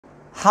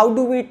How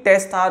do we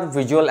test our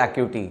visual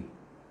acuity?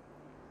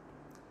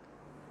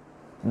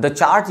 The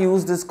chart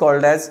used is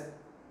called as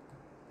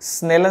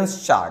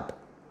Snellen's chart.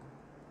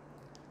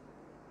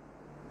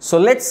 So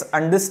let's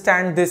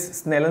understand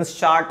this Snellen's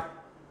chart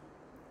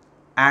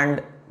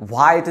and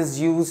why it is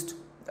used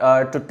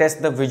to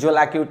test the visual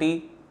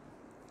acuity.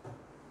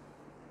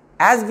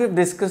 As we've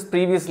discussed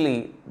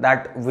previously,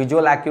 that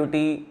visual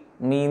acuity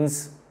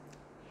means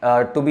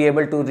to be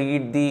able to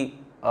read the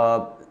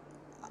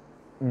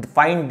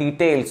fine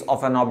details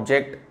of an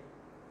object,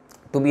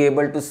 to be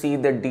able to see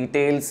the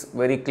details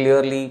very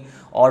clearly,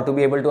 or to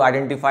be able to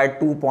identify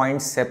 2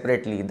 points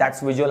separately.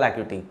 That's visual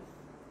acuity.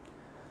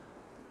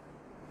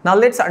 Now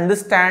let's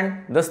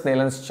understand the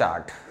Snellen's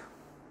chart.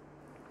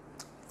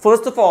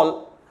 First of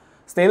all,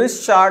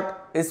 Snellen's chart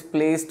is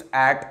placed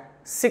at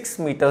 6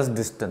 meters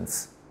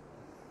distance.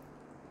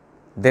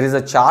 There is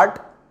a chart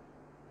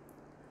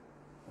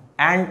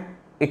and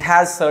it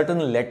has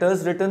certain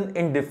letters written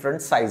in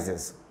different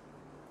sizes.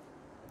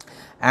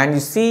 And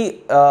you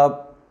see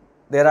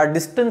there are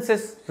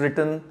distances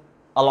written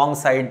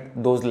alongside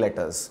those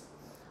letters.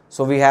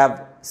 So we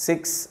have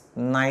 6,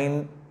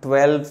 9,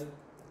 12,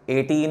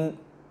 18,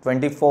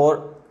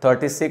 24,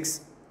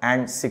 36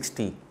 and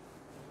 60.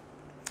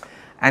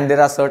 And there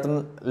are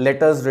certain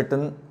letters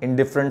written in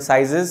different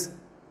sizes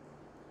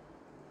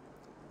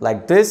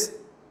like this.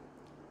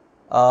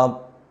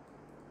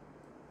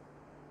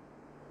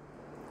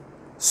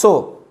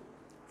 So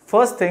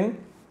first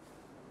thing,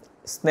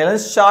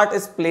 Snellen's chart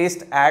is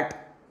placed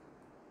at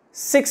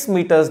 6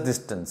 meters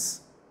distance.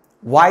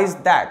 Why is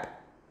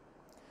that?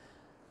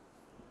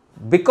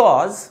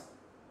 Because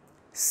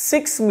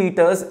 6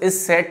 meters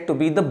is said to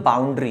be the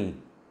boundary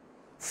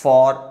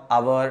for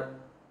our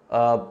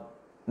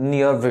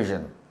near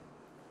vision.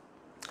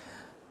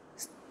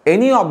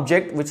 Any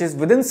object which is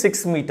within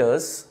 6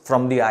 meters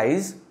from the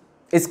eyes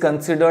is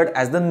considered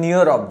as the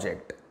near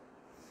object,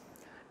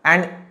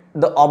 and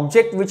the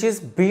object which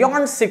is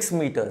beyond 6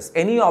 meters,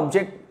 any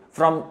object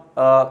from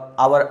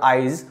our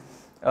eyes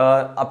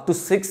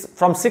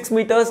from 6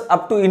 meters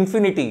up to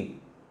infinity,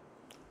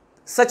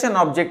 such an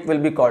object will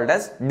be called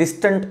as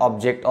distant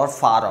object or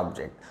far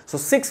object. So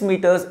 6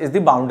 meters is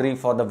the boundary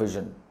for the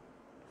vision.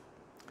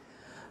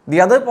 The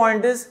other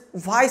point is,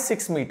 why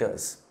 6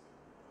 meters?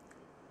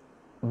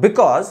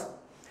 Because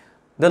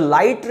the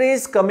light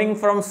rays coming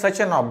from such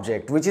an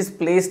object which is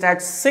placed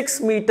at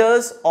 6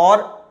 meters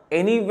or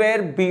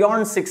anywhere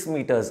beyond 6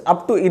 meters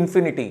up to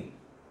infinity,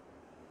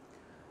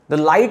 the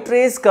light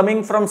rays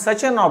coming from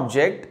such an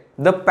object,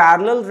 the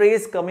parallel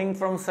rays coming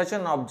from such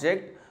an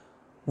object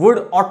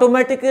would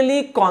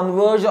automatically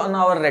converge on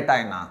our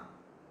retina.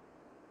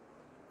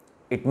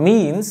 It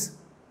means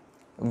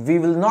we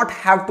will not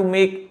have to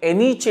make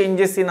any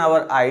changes in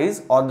our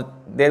eyes, or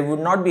there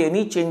would not be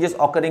any changes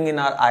occurring in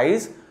our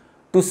eyes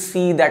to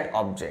see that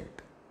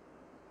object.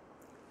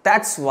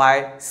 That's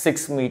why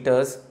 6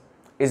 meters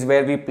is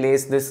where we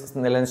place this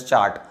Snellen's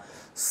chart.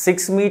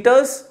 6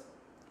 meters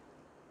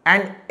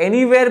and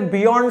anywhere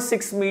beyond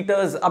 6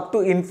 meters up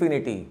to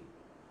infinity,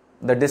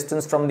 the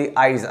distance from the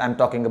eyes I am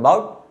talking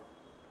about.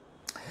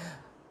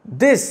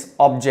 This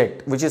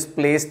object which is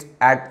placed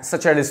at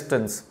such a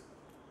distance,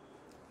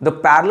 the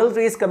parallel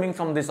rays coming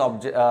from this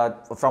object,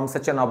 from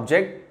such an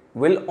object,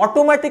 will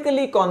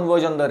automatically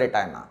converge on the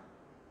retina.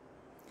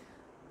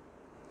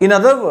 In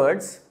other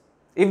words,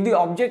 if the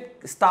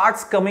object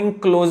starts coming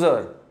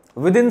closer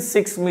within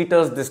 6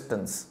 meters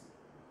distance,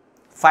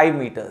 5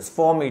 meters,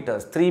 4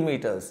 meters, 3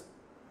 meters,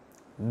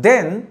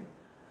 then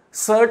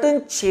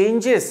certain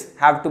changes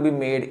have to be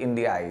made in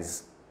the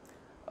eyes.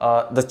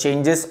 The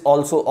changes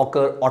also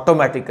occur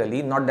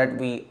automatically, not that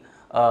we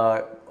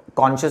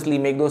consciously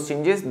make those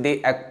changes,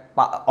 they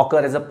occur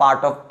as a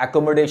part of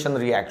accommodation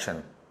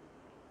reaction.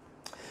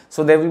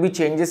 So there will be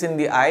changes in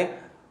the eye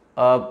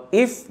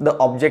if the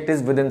object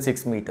is within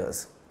 6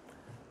 meters,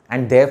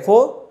 and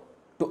therefore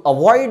to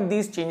avoid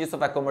these changes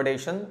of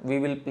accommodation, we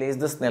will place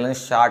the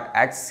Snellen's chart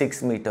at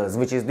 6 meters,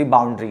 which is the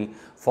boundary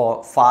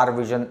for far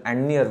vision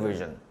and near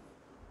vision.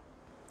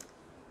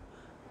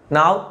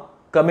 Now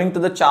coming to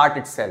the chart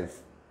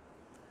itself,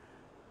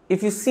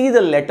 if you see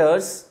the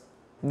letters,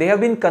 they have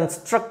been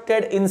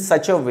constructed in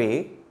such a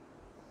way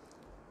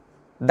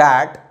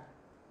that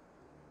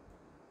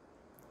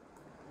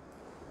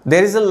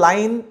there is a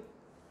line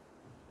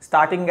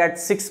starting at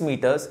 6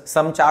 meters.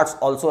 Some charts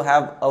also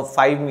have a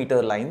 5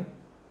 meter line,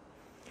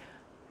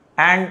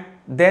 and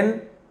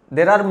then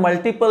there are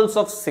multiples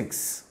of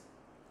 6.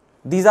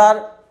 These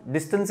are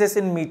distances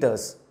in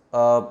meters,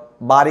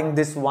 barring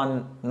this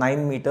one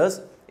 9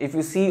 meters. If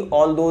you see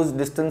all those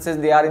distances,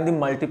 they are in the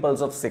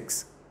multiples of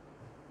 6.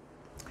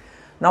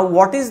 Now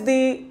what is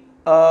the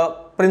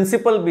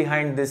principle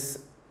behind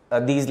this,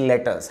 these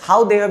letters?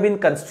 How they have been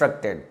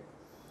constructed?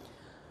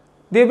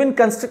 They have been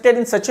constructed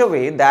in such a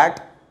way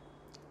that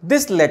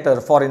this letter,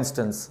 for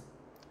instance,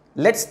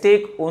 let's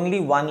take only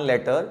one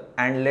letter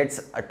and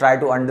let's try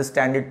to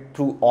understand it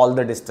through all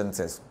the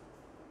distances.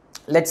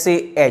 Let's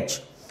say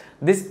H.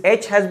 This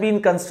H has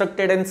been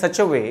constructed in such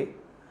a way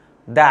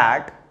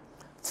that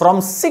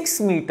from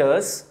 6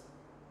 meters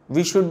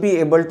we should be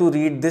able to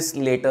read this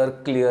letter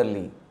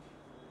clearly.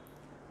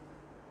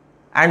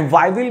 And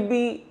why will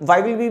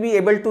we be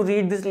able to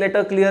read this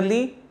letter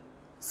clearly?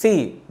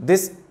 See,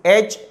 this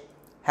H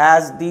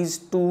has these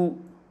two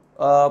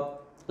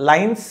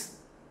lines,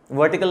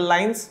 vertical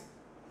lines.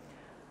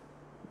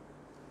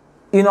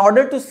 In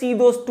order to see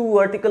those two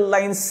vertical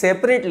lines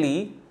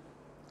separately,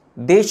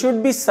 they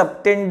should be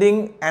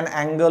subtending an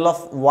angle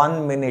of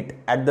 1 minute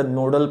at the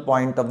nodal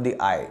point of the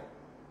eye.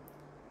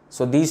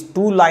 So these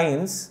two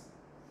lines,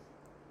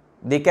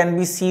 they can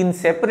be seen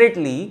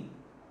separately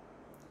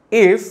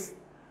if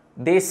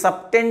they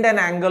subtend an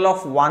angle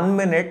of 1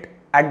 minute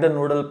at the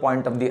nodal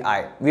point of the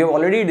eye. We have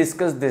already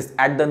discussed this.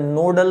 At the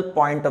nodal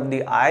point of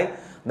the eye,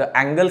 the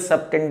angle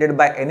subtended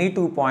by any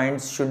 2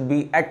 points should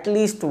be at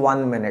least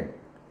 1 minute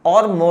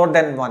or more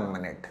than 1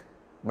 minute,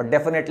 but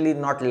definitely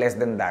not less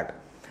than that.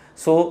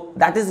 So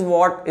that is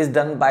what is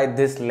done by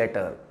this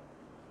letter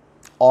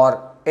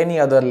or any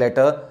other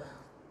letter.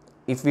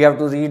 If we have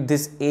to read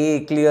this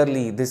A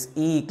clearly, this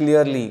E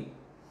clearly,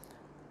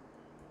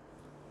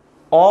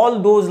 all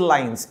those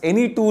lines,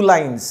 any two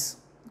lines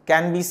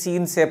can be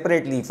seen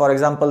separately. For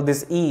example,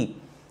 this E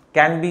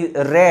can be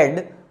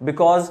read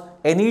because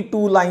any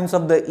two lines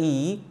of the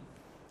E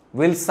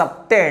will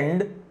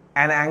subtend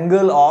an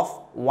angle of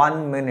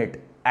 1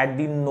 minute at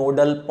the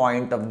nodal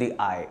point of the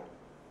eye.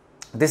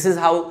 This is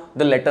how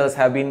the letters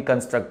have been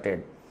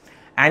constructed.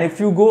 And if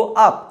you go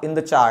up in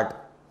the chart,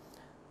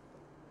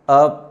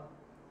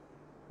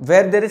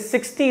 where there is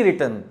 60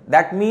 written,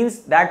 that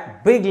means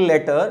that big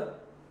letter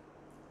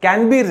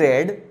can be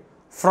read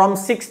from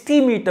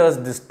 60 meters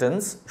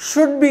distance,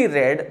 should be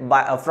read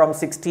by from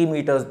 60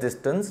 meters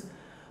distance,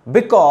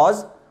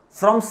 because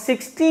from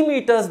 60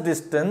 meters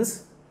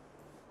distance,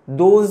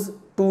 those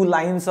two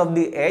lines of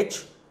the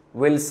H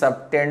will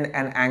subtend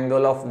an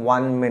angle of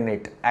 1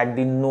 minute at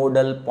the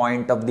nodal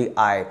point of the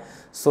eye.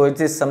 So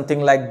it is something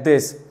like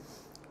this.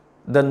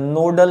 The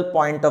nodal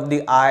point of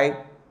the eye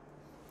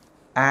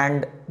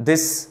and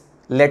this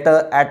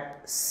letter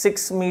at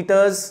 6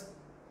 meters,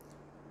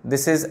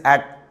 this is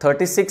at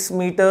 36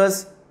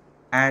 meters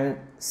and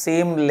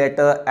same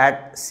letter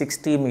at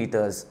 60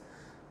 meters.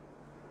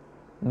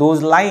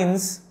 Those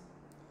lines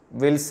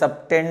will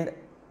subtend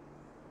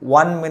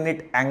 1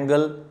 minute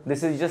angle.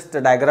 This is just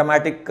a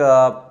diagrammatic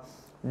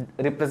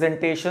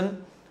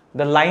representation.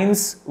 The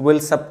lines will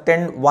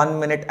subtend 1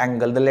 minute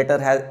angle. The letter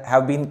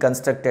have been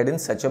constructed in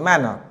such a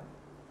manner.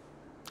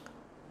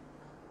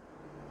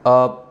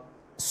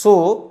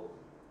 So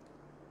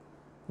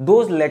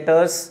those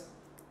letters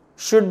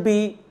should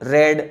be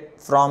read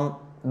from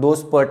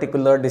those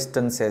particular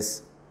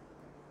distances.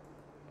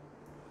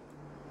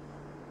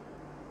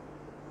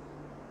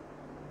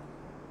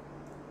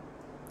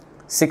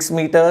 Six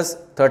meters,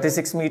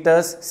 36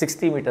 meters,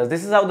 60 meters.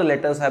 This is how the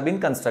letters have been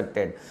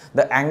constructed.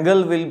 The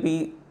angle will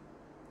be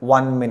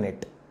 1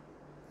 minute,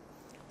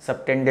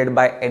 subtended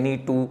by any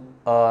two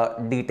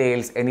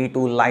details, any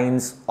two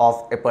lines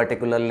of a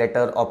particular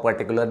letter or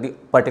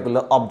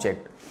particular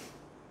object.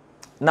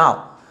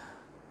 Now,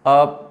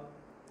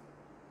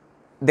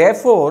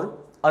 therefore,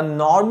 a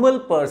normal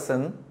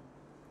person,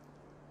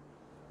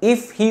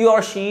 if he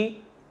or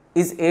she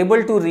is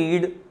able to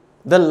read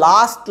the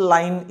last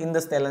line in the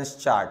Snellen's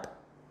chart,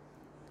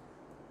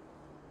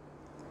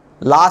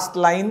 last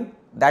line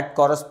that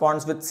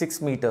corresponds with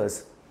 6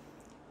 meters.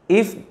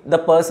 If the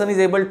person is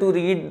able to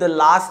read the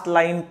last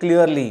line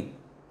clearly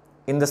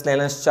in the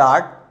Snellen's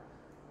chart,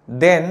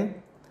 then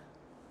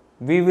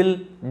we will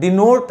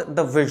denote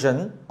the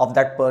vision of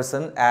that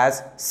person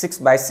as 6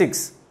 by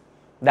 6.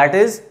 That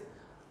is,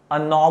 a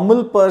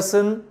normal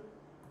person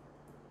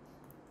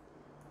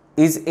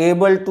is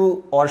able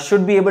to or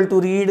should be able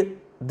to read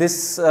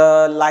this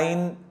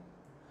line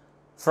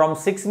from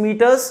 6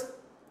 meters,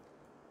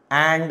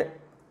 and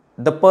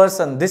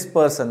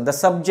the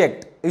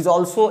subject is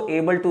also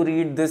able to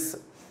read these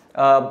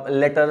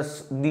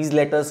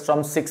letters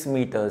from 6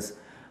 meters,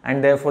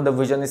 and therefore the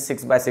vision is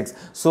 6 by 6.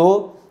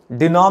 So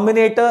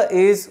denominator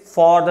is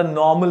for the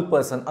normal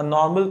person. A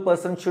normal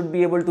person should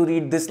be able to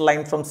read this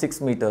line from 6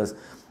 meters,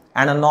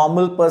 and a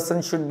normal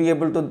person should be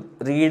able to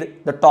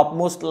read the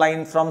topmost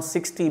line from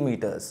 60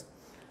 meters.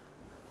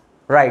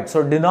 Right.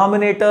 So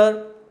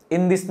denominator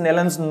in the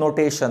Snellen's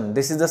notation,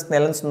 this is the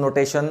Snellen's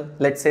notation,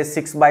 let's say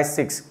 6 by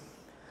 6.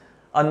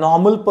 A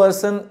normal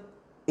person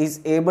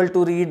is able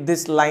to read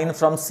this line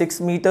from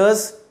 6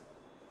 meters,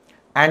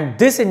 and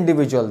this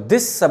individual,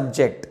 this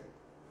subject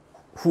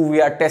who we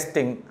are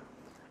testing,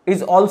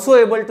 is also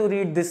able to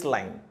read this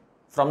line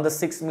from the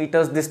 6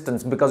 meters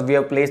distance, because we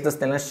have placed the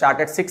Snellen's chart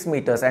at 6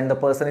 meters and the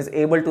person is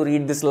able to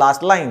read this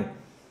last line.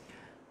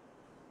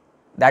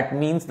 That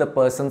means the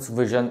person's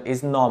vision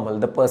is normal.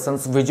 The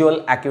person's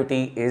visual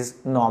acuity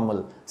is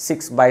normal,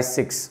 6 by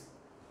 6.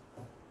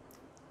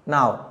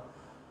 Now,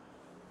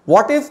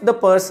 what if the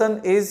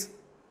person is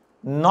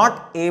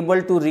not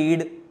able to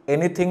read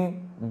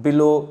anything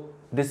below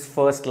this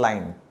first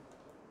line?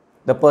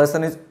 The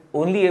person is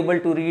only able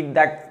to read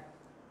that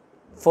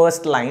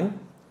first line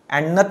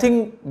and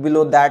nothing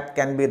below that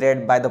can be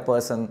read by the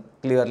person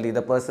clearly.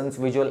 The person's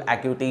visual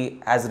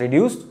acuity has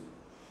reduced.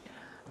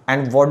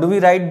 And what do we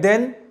write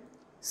then?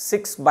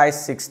 6 by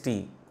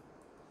 60.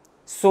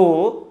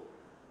 So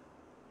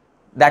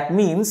that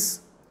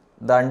means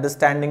the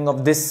understanding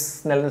of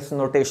this Snellen's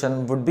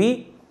notation would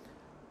be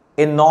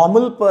a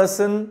normal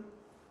person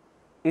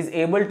is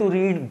able to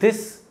read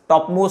this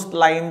topmost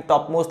line,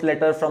 topmost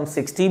letter from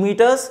 60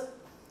 meters,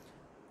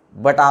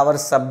 but our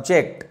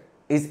subject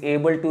is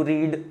able to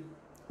read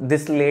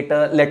this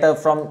letter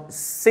from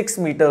 6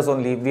 meters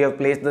only. We have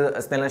placed the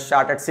Snellen's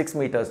chart at 6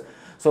 meters.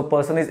 So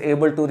person is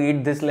able to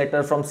read this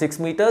letter from 6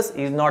 meters,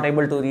 he is not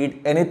able to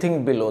read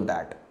anything below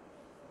that.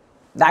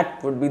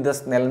 That would be the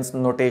Snellen's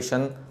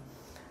notation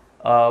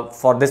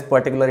for this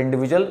particular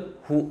individual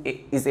who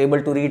is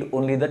able to read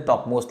only the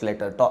topmost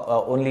letter,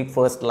 only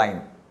first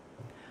line.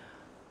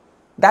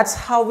 That's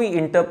how we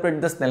interpret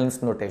the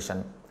Snellen's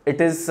notation. It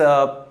is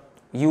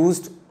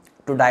used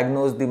to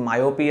diagnose the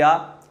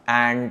myopia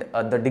and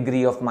the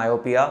degree of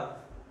myopia,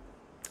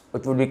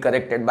 which would be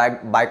corrected by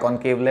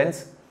biconcave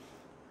lens.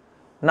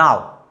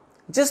 Now,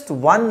 just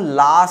one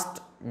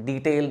last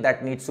detail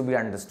that needs to be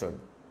understood.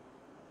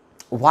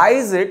 Why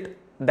is it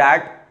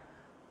that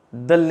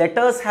the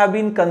letters have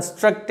been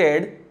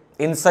constructed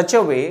in such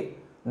a way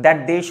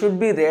that they should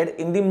be read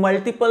in the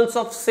multiples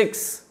of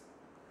 6?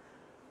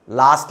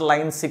 Last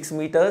line 6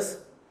 meters,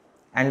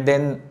 and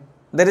then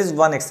there is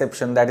one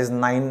exception, that is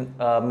 9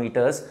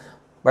 meters.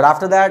 But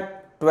after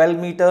that, 12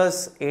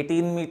 meters,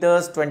 18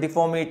 meters,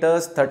 24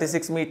 meters,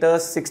 36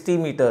 meters, 60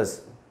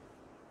 meters.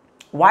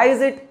 Why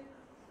is it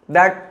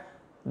that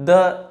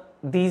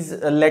these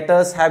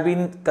letters have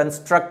been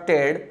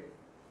constructed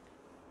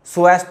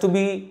so as to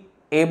be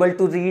able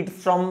to read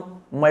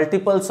from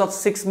multiples of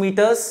 6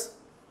 meters?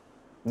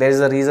 There is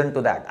a reason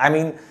to that. I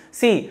mean,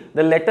 see,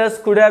 the letters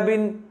could have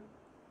been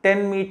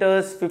 10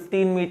 meters,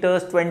 15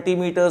 meters, 20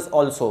 meters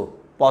also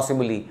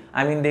possibly.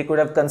 I mean, they could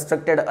have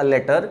constructed a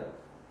letter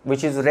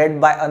which is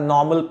read by a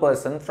normal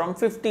person from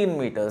 15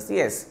 meters.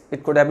 Yes,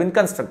 it could have been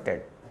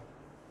constructed.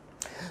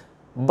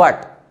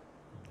 But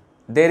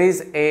there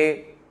is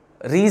a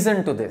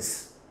reason to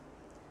this.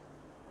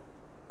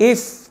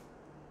 If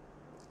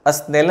a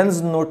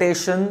Snellen's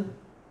notation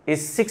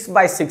is 6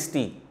 by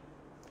 60,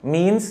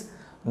 means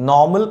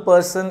normal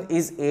person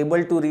is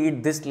able to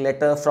read this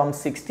letter from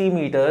 60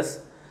 meters,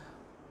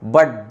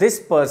 but this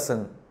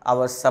person,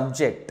 our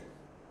subject,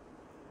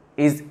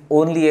 is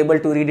only able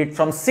to read it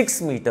from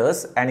 6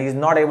 meters and is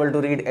not able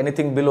to read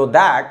anything below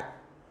that.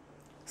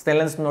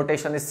 Snellen's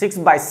notation is 6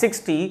 by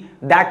 60.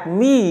 That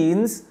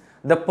means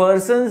the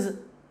person's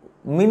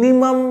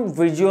minimum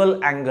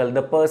visual angle,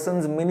 the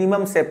person's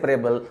minimum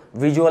separable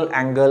visual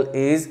angle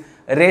is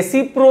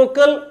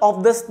reciprocal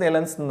of the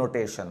Snellen's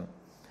notation.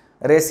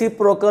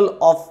 Reciprocal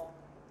of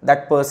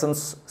that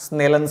person's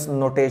Snellen's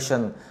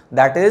notation.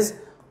 That is,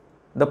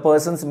 the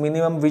person's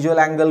minimum visual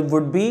angle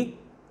would be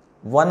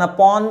 1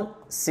 upon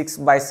 6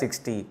 by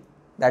 60.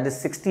 That is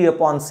 60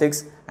 upon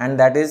 6, and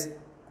that is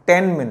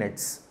 10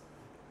 minutes.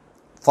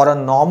 For a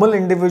normal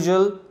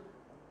individual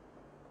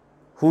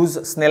whose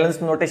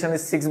Snellen's notation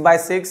is 6 by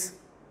 6,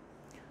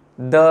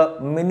 the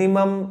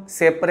minimum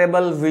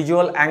separable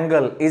visual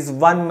angle is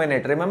 1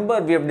 minute.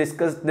 Remember, we have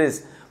discussed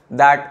this,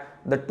 that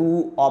the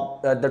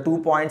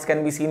two points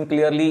can be seen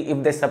clearly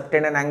if they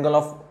subtend an angle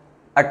of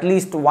at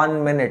least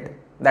 1 minute.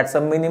 That's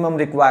a minimum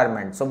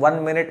requirement. So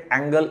 1 minute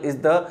angle is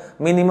the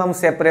minimum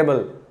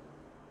separable.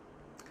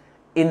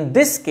 In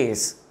this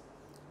case,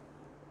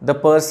 the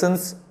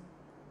person's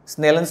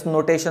Snellen's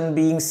notation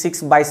being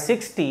 6 by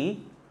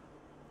 60,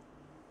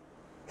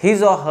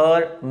 his or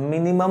her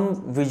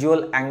minimum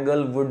visual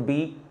angle would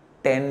be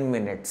 10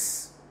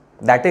 minutes.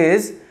 That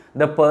is,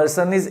 the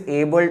person is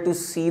able to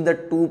see the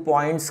 2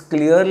 points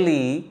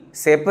clearly,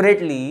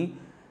 separately,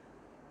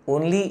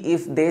 only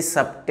if they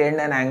subtend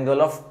an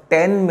angle of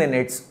 10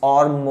 minutes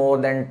or more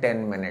than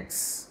 10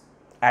 minutes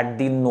at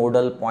the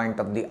nodal point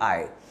of the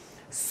eye.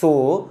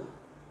 So,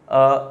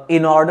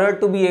 in order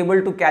to be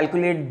able to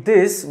calculate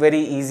this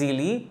very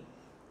easily,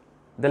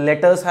 the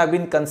letters have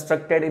been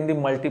constructed in the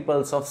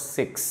multiples of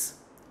 6.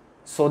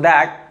 So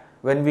that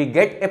when we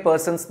get a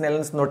person's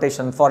Snellen's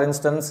notation, for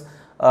instance,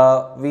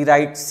 we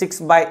write 6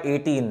 by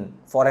 18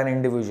 for an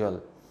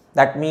individual.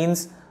 That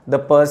means the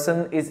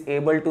person is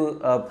able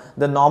to,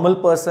 the normal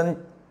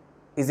person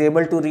is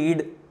able to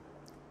read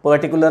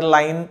particular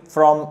line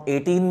from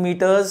 18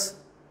 meters,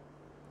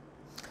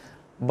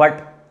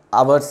 but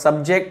our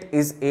subject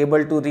is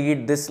able to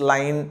read this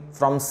line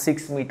from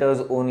 6 meters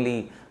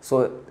only.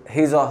 So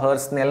his or her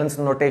Snellen's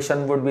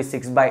notation would be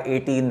 6 by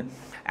 18,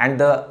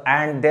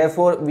 and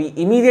therefore we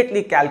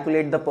immediately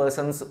calculate the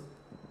person's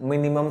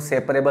minimum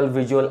separable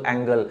visual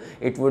angle.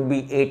 It would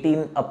be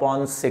 18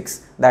 upon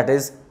 6, that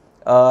is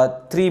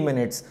 3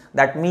 minutes.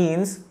 That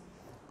means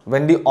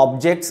when the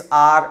objects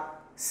are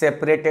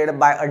separated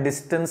by a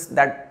distance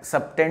that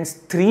subtends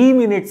 3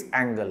 minutes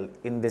angle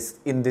in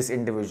this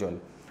individual,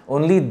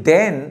 only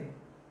then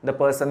the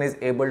person is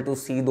able to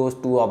see those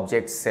two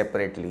objects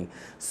separately.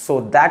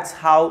 So that's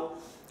how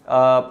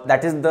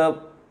that is the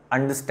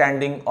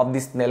understanding of the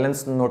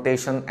Snellen's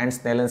notation and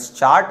Snellen's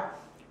chart,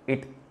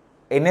 it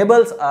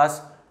enables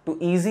us to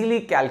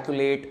easily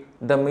calculate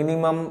the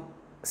minimum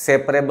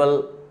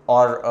separable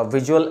or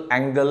visual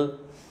angle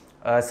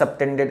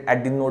subtended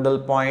at the nodal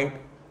point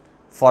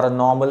for a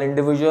normal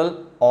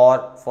individual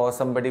or for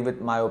somebody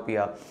with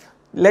myopia.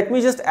 Let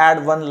me just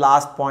add one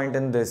last point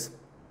in this.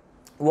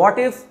 What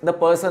if the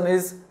person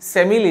is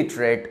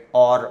semi-literate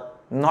or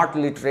not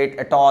literate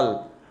at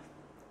all?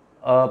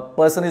 A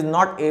person is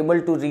not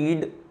able to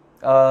read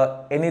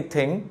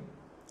anything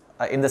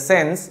in the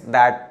sense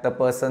that the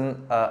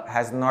person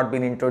has not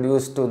been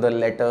introduced to the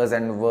letters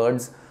and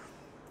words.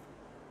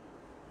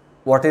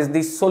 What is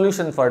the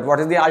solution for it? What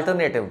is the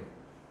alternative?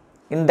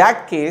 In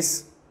that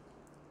case,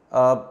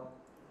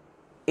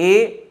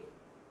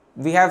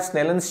 we have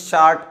Snellen's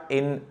chart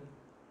in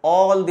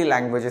all the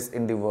languages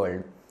in the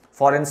world.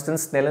 For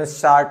instance,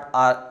 Snellen's chart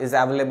is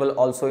available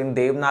also in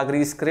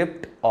Devanagari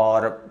script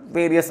or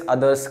various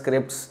other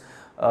scripts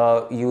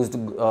used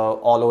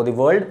all over the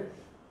world.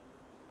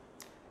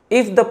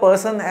 If the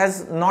person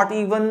has not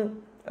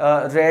even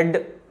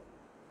read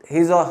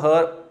his or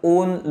her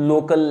own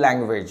local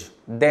language,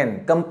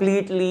 then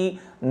completely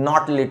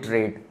not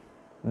literate,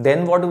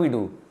 then what do we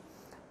do?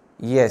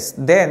 Yes,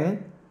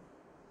 then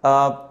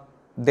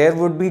there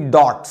would be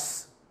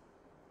dots,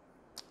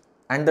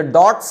 and the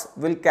dots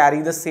will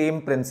carry the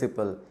same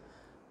principle.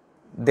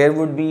 There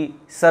would be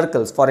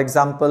circles. For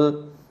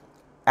example,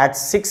 at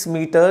 6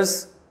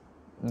 meters,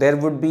 there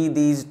would be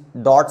these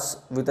dots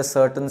with a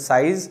certain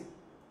size,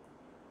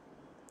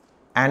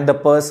 and the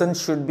person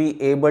should be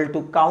able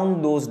to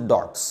count those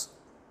dots.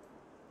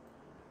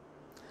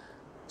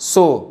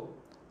 So,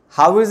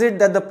 how is it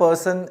that the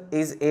person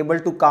is able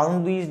to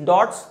count these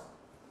dots?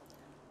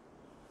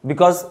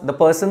 Because the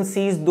person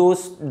sees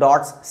those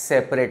dots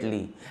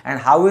separately. And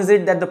how is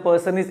it that the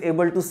person is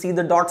able to see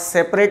the dots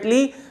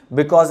separately?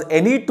 Because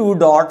any two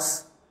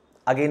dots,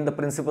 again the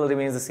principle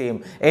remains the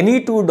same,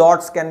 any two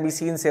dots can be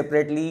seen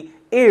separately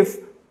if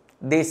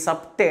they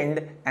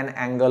subtend an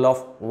angle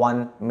of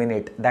 1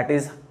 minute. That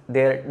is,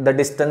 the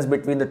distance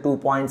between the 2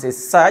 points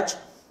is such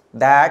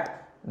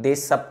that they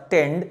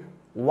subtend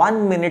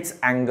 1 minute's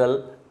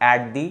angle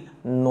at the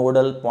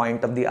nodal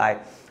point of the eye.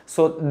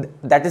 So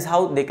that is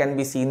how they can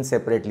be seen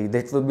separately.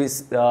 That will be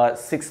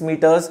 6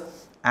 meters,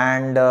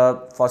 and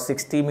for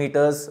 60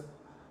 meters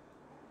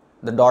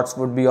the dots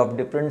would be of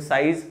different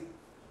size.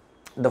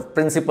 The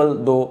principle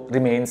though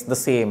remains the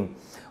same.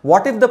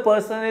 What if the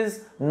person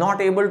is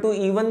not able to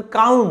even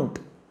count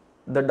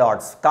the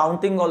dots?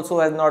 Counting also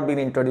has not been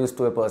introduced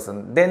to a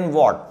person. Then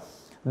what?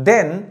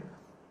 Then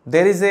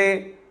there is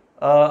an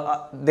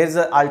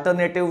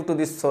alternative to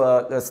this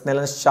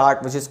Snellen's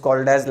chart, which is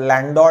called as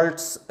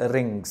Landau's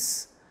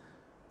rings.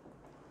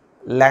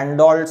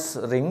 Landau's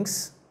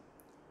rings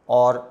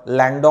or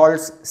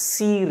Landau's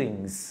C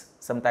rings,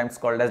 sometimes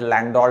called as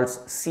Landau's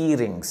C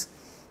rings.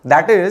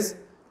 That is,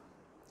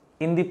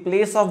 in the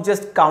place of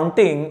just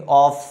counting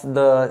of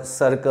the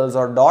circles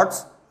or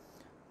dots,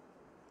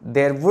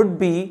 there would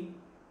be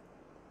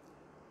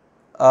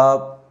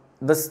the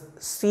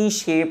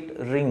C-shaped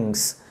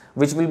rings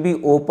which will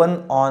be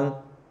open on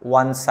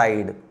one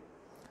side.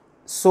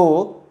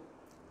 So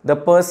the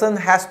person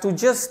has to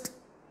just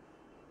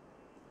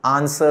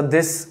answer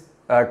this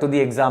to the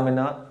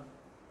examiner,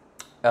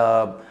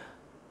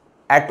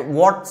 at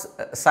what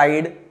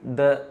side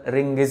the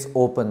ring is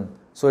open.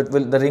 So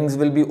the rings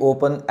will be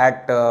open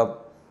at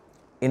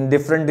in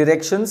different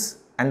directions,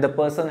 and the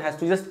person has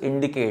to just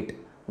indicate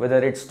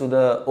whether it's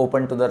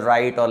open to the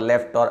right or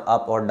left or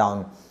up or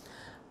down.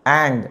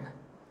 And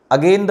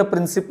again the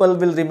principle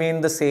will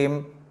remain the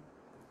same,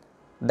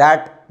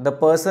 that the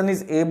person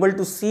is able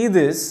to see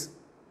this,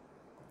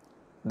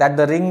 that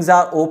the rings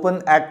are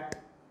open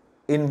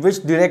in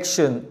which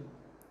direction,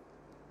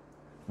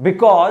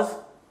 because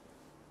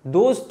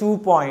those 2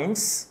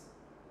 points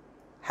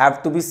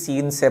have to be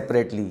seen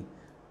separately.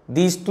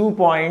 These 2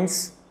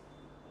 points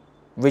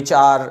which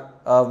are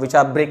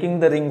breaking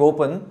the ring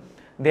open,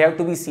 they have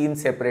to be seen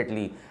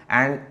separately,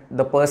 and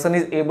the person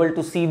is able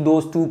to see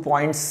those 2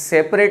 points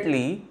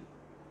separately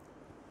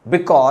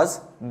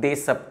because they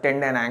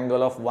subtend an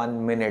angle of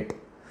 1 minute,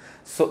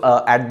 so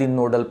at the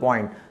nodal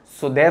point.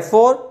 So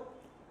therefore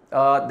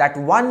that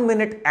 1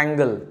 minute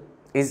angle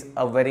is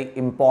a very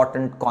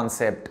important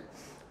concept,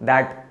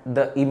 that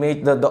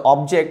the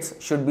objects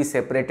should be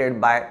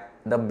separated by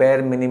the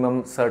bare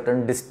minimum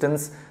certain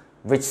distance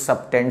which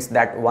subtends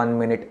that 1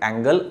 minute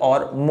angle,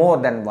 or more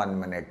than 1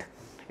 minute.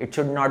 It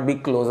should not be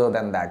closer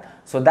than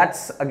that. So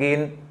that's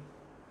again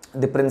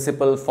the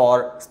principle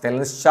for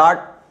Snellen's chart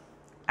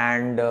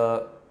and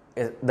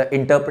the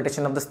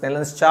interpretation of the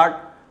Snellen's chart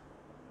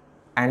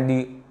and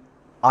the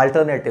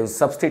alternatives,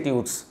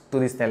 substitutes to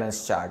the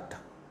Snellen's chart.